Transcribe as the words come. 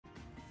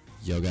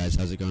Yo guys,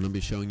 how's it going? I'll be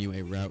showing you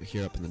a route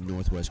here up in the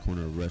northwest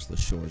corner of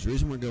Restless Shores. The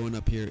reason we're going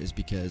up here is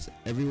because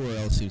everywhere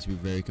else seems to be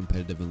very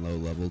competitive and low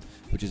leveled,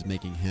 which is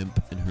making hemp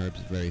and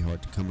herbs very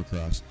hard to come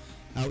across.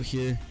 Out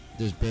here,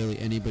 there's barely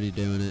anybody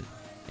doing it,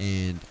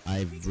 and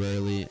I've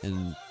rarely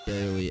and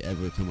barely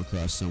ever come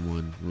across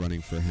someone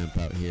running for hemp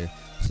out here.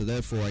 So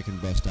therefore I can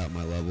bust out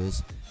my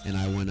levels, and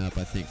I went up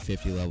I think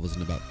 50 levels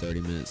in about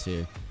 30 minutes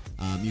here.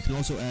 You can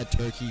also add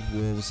turkey,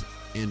 wolves,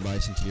 and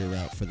bison to your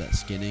route for that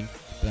skinning,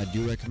 but I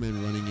do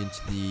recommend running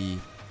into the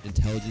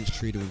intelligence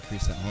tree to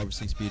increase that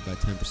harvesting speed by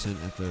 10%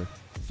 after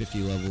 50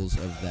 levels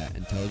of that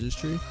intelligence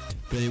tree.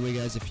 But anyway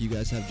guys, if you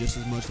guys have just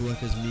as much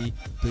luck as me,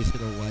 please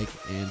hit a like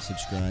and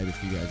subscribe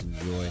if you guys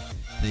enjoy.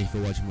 Thank you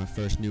for watching my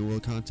first New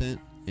World content,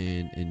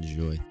 and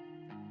enjoy.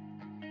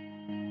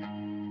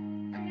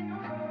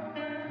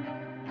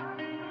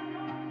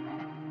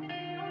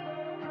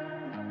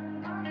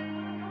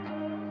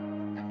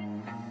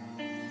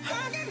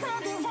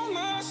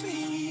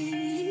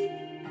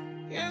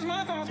 As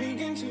my thoughts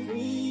begin to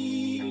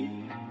read,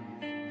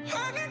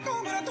 I let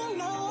go, but I don't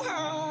know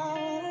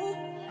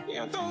how.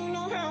 Yeah, I don't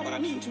know how, but I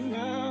need to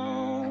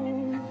now.